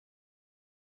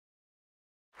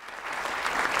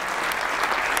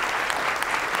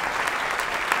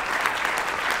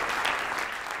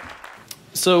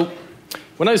So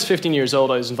when I was 15 years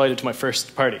old, I was invited to my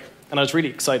first party, and I was really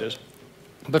excited.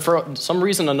 But for some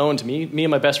reason unknown to me, me and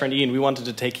my best friend Ian, we wanted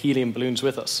to take helium balloons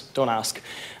with us. Don't ask.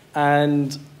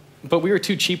 But we were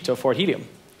too cheap to afford helium.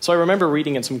 So I remember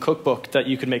reading in some cookbook that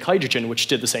you could make hydrogen, which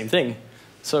did the same thing.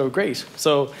 So great.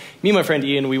 So me and my friend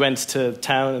Ian, we went to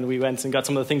town and we went and got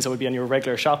some of the things that would be on your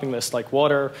regular shopping list, like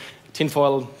water,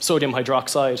 tinfoil, sodium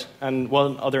hydroxide, and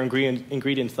one other ingredient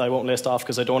that I won't list off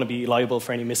because I don't want to be liable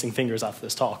for any missing fingers after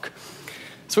this talk.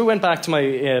 So we went back to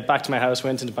my house,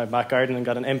 went into my back garden and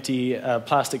got an empty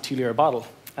plastic 2-liter bottle.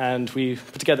 And we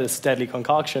put together this deadly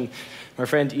concoction. My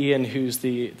friend Ian, who's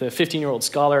the 15-year-old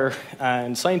scholar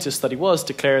and scientist that he was,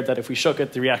 declared that if we shook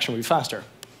it, the reaction would be faster.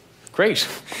 Great.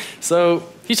 So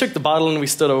he took the bottle and we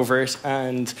stood over it,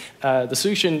 and the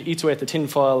solution eats away at the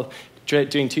tinfoil,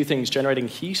 doing two things, generating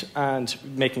heat and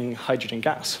making hydrogen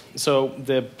gas. So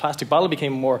the plastic bottle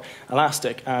became more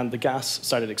elastic and the gas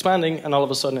started expanding, and all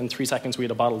of a sudden in 3 seconds we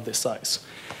had a bottle this size.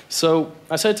 So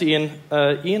I said to Ian,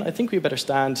 Ian, I think we better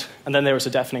stand, and then there was a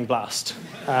deafening blast.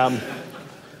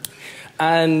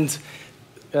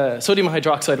 Sodium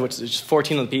hydroxide, which is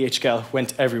 14 on the pH scale,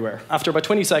 went everywhere. After about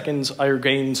 20 seconds, I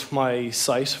regained my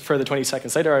sight. Further 20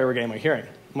 seconds later, I regained my hearing.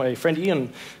 My friend Ian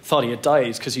thought he had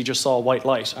died because he just saw white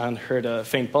light and heard a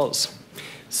faint buzz.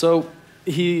 So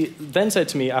he then said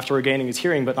to me, after regaining his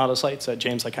hearing but not his sight, said,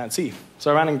 James, I can't see. So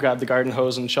I ran and grabbed the garden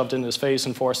hose and shoved it in his face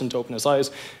and forced him to open his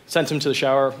eyes, sent him to the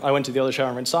shower. I went to the other shower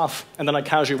and rinsed off. And then I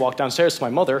casually walked downstairs to my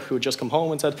mother, who had just come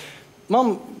home, and said,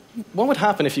 Mom, what would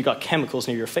happen if you got chemicals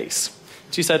near your face?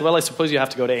 She said, well, I suppose you have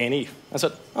to go to A&E. I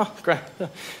said, oh, great.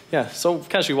 Yeah, so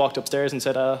casually walked upstairs and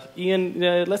said, Ian,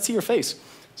 let's see your face.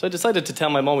 So I decided to tell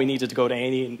my mom we needed to go to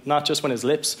A&E, not just when his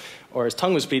lips or his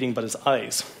tongue was bleeding, but his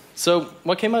eyes. So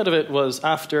what came out of it was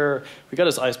after we got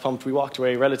his eyes pumped, we walked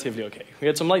away relatively okay. We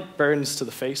had some light burns to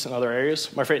the face and other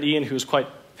areas. My friend Ian, who was quite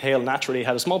pale naturally,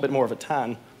 had a small bit more of a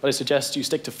tan, but I suggest you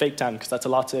stick to fake tan because that's a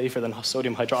lot safer than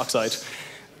sodium hydroxide.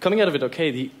 Coming out of it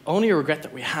okay, the only regret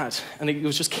that we had, and it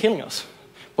was just killing us,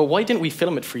 but why didn't we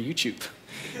film it for YouTube?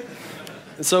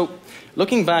 So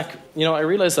looking back, I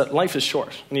realized that life is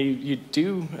short. And you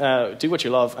do what you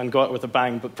love and go out with a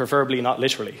bang, but preferably not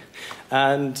literally.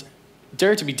 And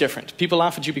dare to be different. People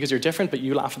laugh at you because you're different, but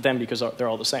you laugh at them because they're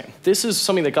all the same. This is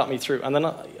something that got me through. And then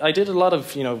I did a lot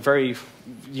of very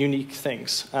unique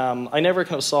things. I never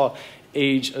kind of saw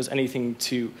age as anything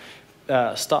to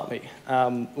stop me.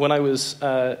 When I was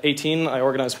 18, I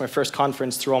organized my first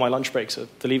conference through all my lunch breaks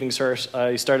at the Leaving Cert.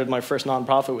 I started my first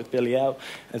non-profit with Bill Liao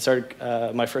and started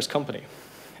my first company.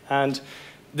 And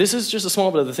this is just a small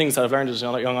bit of the things that I've learned as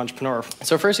a young entrepreneur.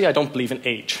 So firstly, I don't believe in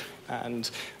age. And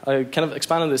I kind of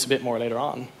expanded this a bit more later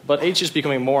on. But age is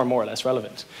becoming more and more or less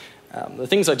relevant. The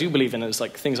things I do believe in is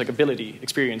things like ability,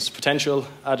 experience, potential,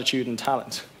 attitude, and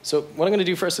talent. So what I'm going to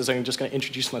do first is I'm just going to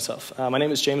introduce myself. My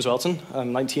name is James Whelton.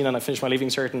 I'm 19 and I finished my Leaving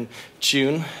Cert in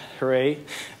June. Hooray.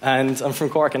 And I'm from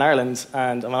Cork in Ireland,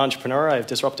 and I'm an entrepreneur. I have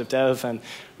Disruptive Dev, and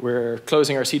we're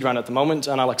closing our seed round at the moment,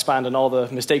 and I'll expand on all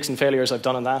the mistakes and failures I've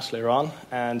done in that later on.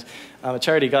 And I'm a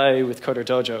charity guy with Coder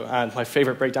Dojo, and my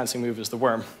favorite breakdancing move is the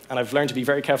worm. And I've learned to be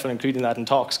very careful including that in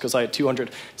talks because I had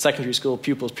 200 secondary school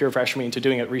pupils peer pressure me into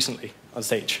doing it recently on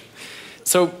stage.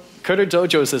 So Coder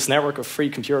Dojo is this network of free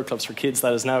computer clubs for kids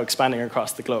that is now expanding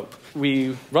across the globe.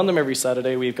 We run them every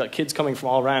Saturday. We've got kids coming from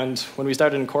all around. When we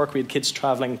started in Cork, we had kids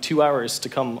traveling 2 hours to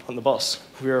come on the bus.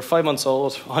 We are 5 months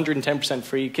old, 110%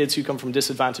 free. Kids who come from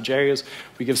disadvantaged areas,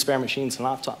 we give spare machines and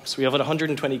laptops. We have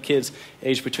 120 kids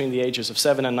aged between the ages of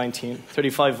 7 and 19,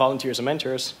 35 volunteers and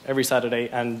mentors every Saturday,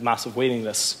 and massive waiting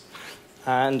lists.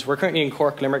 And we're currently in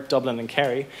Cork, Limerick, Dublin, and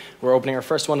Kerry. We're opening our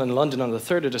first one in London on the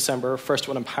 3rd of December, first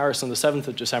one in Paris on the 7th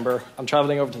of December. I'm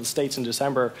traveling over to the States in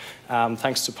December,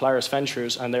 thanks to Polaris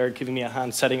Ventures, and they're giving me a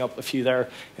hand setting up a few there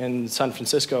in San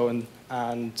Francisco and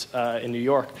in New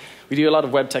York. We do a lot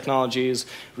of web technologies.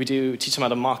 We do teach them how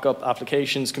to mock up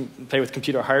applications, play with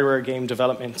computer hardware, game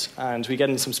development, and we get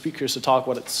in some speakers to talk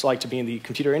what it's like to be in the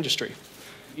computer industry.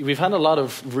 We've had a lot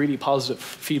of really positive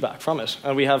feedback from it,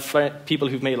 and we have people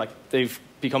who've made, they've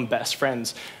become best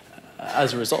friends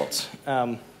as a result.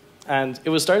 And it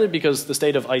was started because the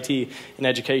state of IT in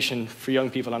education for young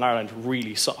people in Ireland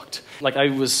really sucked.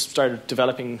 I started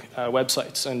developing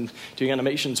websites and doing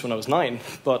animations when I was 9,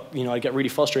 but I get really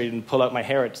frustrated and pull out my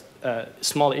hair at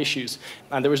small issues,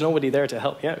 and there was nobody there to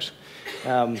help me out.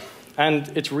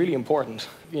 And it's really important.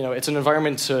 It's an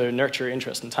environment to nurture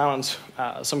interest and talent.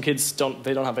 Some kids don't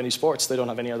have any sports, they don't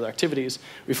have any other activities.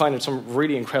 We find some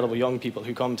really incredible young people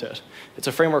who come to it. It's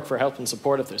a framework for help and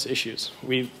support if there's issues.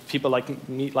 People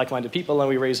meet like-minded people, and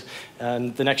we raise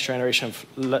the next generation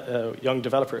of young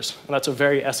developers. And that's a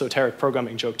very esoteric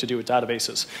programming joke to do with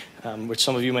databases, which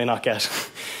some of you may not get.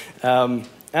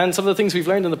 And some of the things we've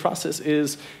learned in the process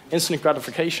is instant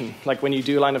gratification, like when you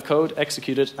do a line of code,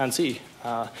 execute it and see.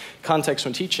 Context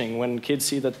when teaching, when kids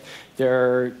see that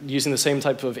they're using the same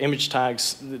type of image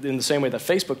tags in the same way that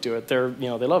Facebook do it,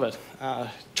 they love it.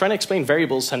 Trying to explain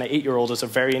variables to an 8-year-old is a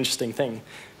very interesting thing.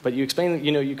 But you explain,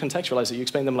 you contextualize it. You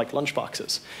explain them like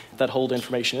lunchboxes that hold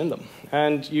information in them.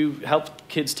 And you help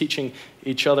kids teaching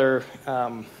each other.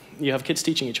 You have kids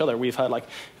teaching each other. We've had like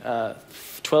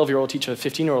 12-year-old teach a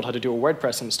 15-year-old how to do a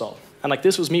WordPress install. And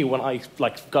this was me when I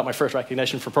got my first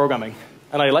recognition for programming.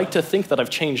 And I like to think that I've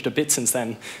changed a bit since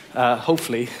then,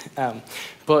 hopefully.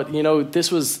 But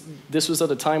this was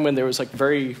at a time when there was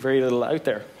very, very little out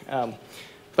there.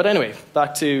 But anyway,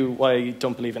 back to why I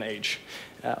don't believe in age.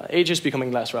 Age is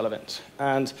becoming less relevant.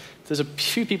 And there's a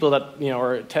few people that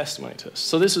are a testimony to this.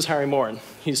 So this is Harry Moran.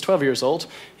 He's 12 years old.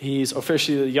 He's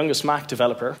officially the youngest Mac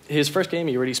developer. His first game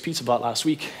he released, PizzaBot, last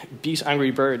week, beat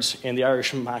Angry Birds in the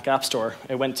Irish Mac App Store.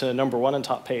 It went to #1 in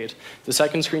top paid. The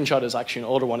second screenshot is actually an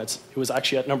older one. It was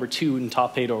actually at #2 in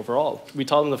top paid overall. We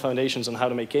taught him the foundations on how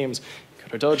to make games,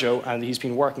 Coder Dojo, and he's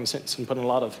been working since and put in a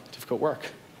lot of difficult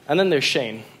work. And then there's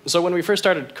Shane. So when we first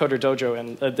started Coder Dojo,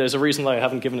 and there's a reason why I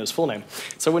haven't given his full name.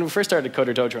 So when we first started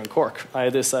Coder Dojo in Cork, I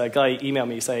had this guy email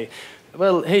me say,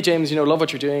 well, hey James, love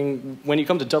what you're doing. When you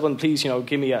come to Dublin, please,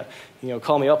 give me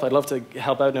call me up. I'd love to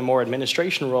help out in a more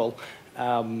administration role.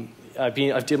 I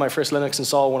did my first Linux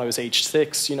install when I was age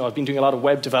 6. I've been doing a lot of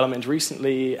web development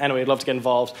recently. Anyway, I'd love to get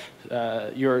involved.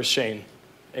 Yours, Shane,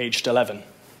 aged 11.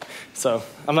 So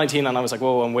I'm 19, and I was like,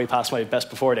 whoa, I'm way past my best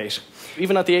before date.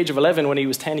 Even at the age of 11, when he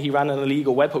was 10, he ran an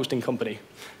illegal web hosting company.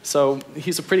 So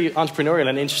he's a pretty entrepreneurial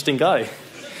and interesting guy.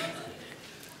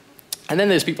 And then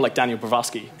there's people like Daniel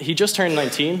Bravosky. He just turned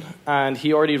 19, and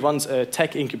he already runs a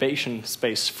tech incubation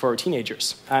space for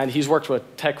teenagers. And he's worked with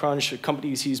TechCrunch,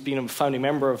 companies he's been a founding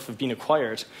member of have been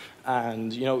acquired.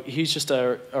 And he's just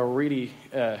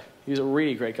he's a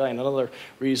really great guy, and another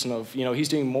reason of, he's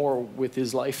doing more with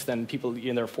his life than people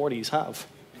in their 40s have.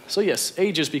 So yes,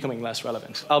 age is becoming less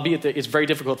relevant, albeit that it's very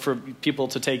difficult for people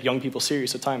to take young people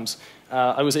serious at times.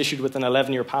 I was issued with an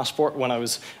 11-year passport when I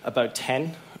was about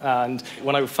 10, and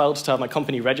when I filed to have my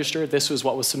company registered, this was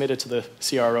what was submitted to the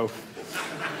CRO.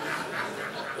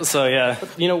 So yeah,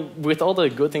 with all the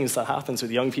good things that happens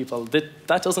with young people,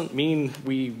 that doesn't mean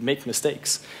we make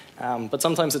mistakes. But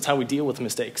sometimes it's how we deal with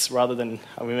mistakes rather than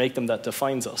how we make them that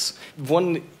defines us.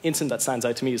 One incident that stands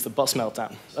out to me is the bus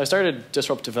meltdown. I started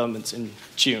Disrupt Developments in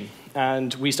June,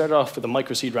 and we started off with a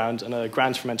microseed round and a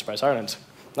grant from Enterprise Ireland.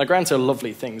 Now, grants are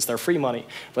lovely things. They're free money,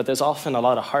 but there's often a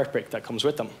lot of heartbreak that comes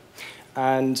with them.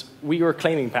 And we were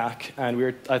claiming back,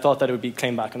 and I thought that it would be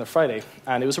claimed back on a Friday.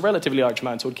 And it was a relatively large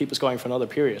amount, so it would keep us going for another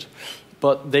period.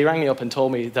 But they rang me up and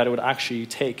told me that it would actually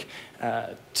take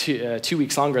 2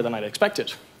 weeks longer than I'd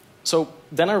expected. So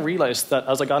then I realized that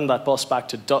as I got on that bus back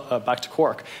to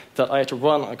Cork, that I had to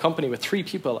run a company with 3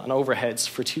 people and overheads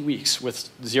for 2 weeks with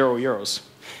 €0.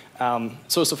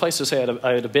 So suffice to say,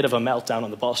 I had a bit of a meltdown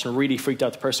on the bus and really freaked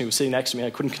out the person who was sitting next to me.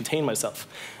 I couldn't contain myself.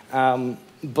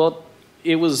 But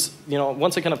it was,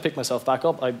 once I kind of picked myself back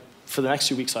up, for the next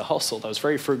 2 weeks I hustled. I was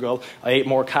very frugal. I ate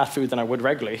more cat food than I would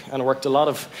regularly, and I worked a lot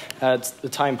of the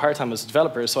time part-time as a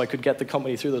developer so I could get the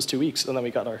company through those 2 weeks, and then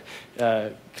we got our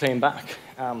claim back.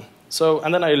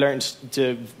 And then I learned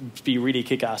to be really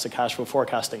kick-ass at cash flow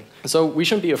forecasting. So we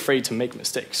shouldn't be afraid to make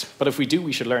mistakes, but if we do,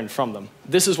 we should learn from them.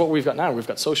 This is what we've got now. We've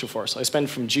got Socialforce. I spent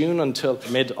from June until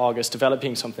mid-August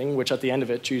developing something, which at the end of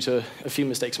it, due to a few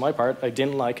mistakes on my part, I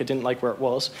didn't like where it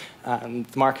was, and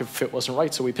the market fit wasn't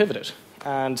right, so we pivoted.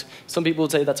 And some people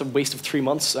would say that's a waste of 3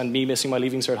 months and me missing my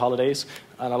Leaving Cert holidays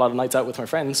and a lot of nights out with my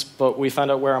friends, but we found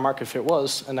out where our market fit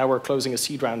was, and now we're closing a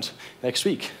seed round next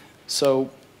week. So,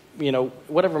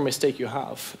 whatever mistake you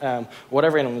have,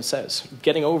 whatever anyone says,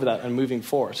 getting over that and moving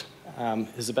forward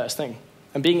is the best thing.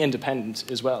 And being independent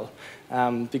as well.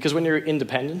 Because when you're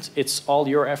independent, it's all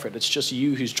your effort. It's just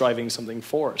you who's driving something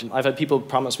forward. I've had people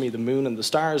promise me the moon and the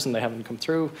stars, and they haven't come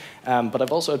through. But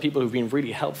I've also had people who've been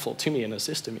really helpful to me and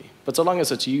assisted me. But so long as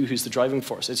it's you who's the driving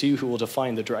force, it's you who will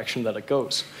define the direction that it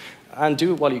goes. And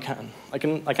do it while you can. I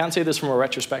can't say this from a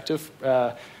retrospective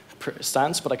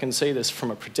stance, but I can say this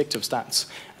from a predictive stance.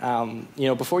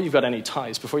 Before you've got any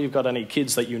ties, before you've got any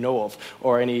kids that you know of,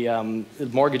 or any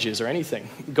mortgages or anything,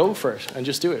 go for it and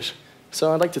just do it.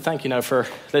 So I'd like to thank you now for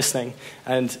listening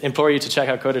and implore you to check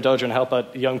out Coder Dojo and help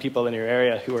out young people in your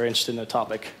area who are interested in the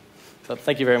topic. So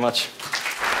thank you very much.